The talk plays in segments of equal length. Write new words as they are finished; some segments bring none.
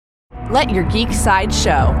Let your geek side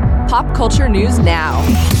show. Pop culture news now.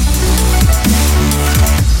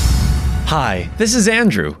 Hi, this is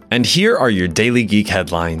Andrew, and here are your Daily Geek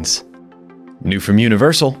headlines. New from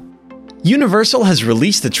Universal. Universal has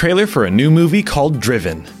released the trailer for a new movie called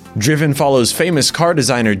Driven. Driven follows famous car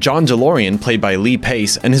designer John DeLorean, played by Lee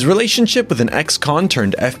Pace, and his relationship with an ex-con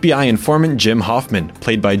turned FBI informant Jim Hoffman,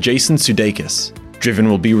 played by Jason Sudeikis. Driven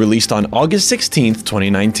will be released on August 16,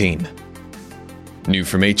 2019. New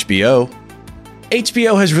from HBO.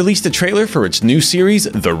 HBO has released a trailer for its new series,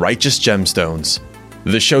 The Righteous Gemstones.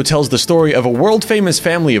 The show tells the story of a world-famous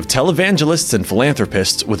family of televangelists and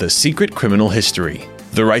philanthropists with a secret criminal history.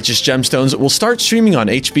 The Righteous Gemstones will start streaming on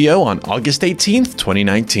HBO on August 18,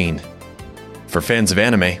 2019. For fans of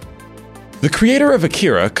anime, the creator of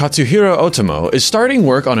Akira, Katsuhiro Otomo, is starting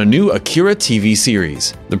work on a new Akira TV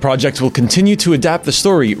series. The project will continue to adapt the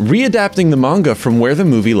story, readapting the manga from where the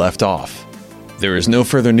movie left off. There is no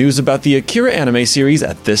further news about the Akira anime series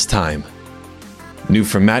at this time. New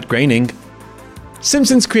from Matt Groening.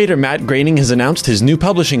 Simpsons creator Matt Groening has announced his new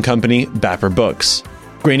publishing company, Bapper Books.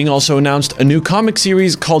 Groening also announced a new comic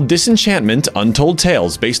series called Disenchantment: Untold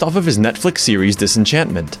Tales, based off of his Netflix series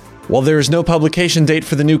Disenchantment. While there is no publication date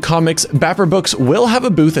for the new comics, Bapper Books will have a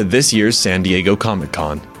booth at this year's San Diego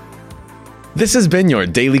Comic-Con. This has been your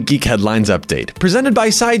Daily Geek Headlines Update, presented by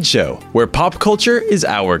Sideshow, where pop culture is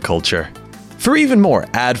our culture. For even more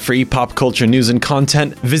ad-free pop culture news and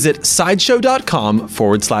content, visit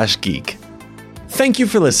sideshow.com/geek. Thank you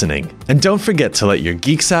for listening, and don't forget to let your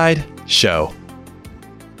geek side show.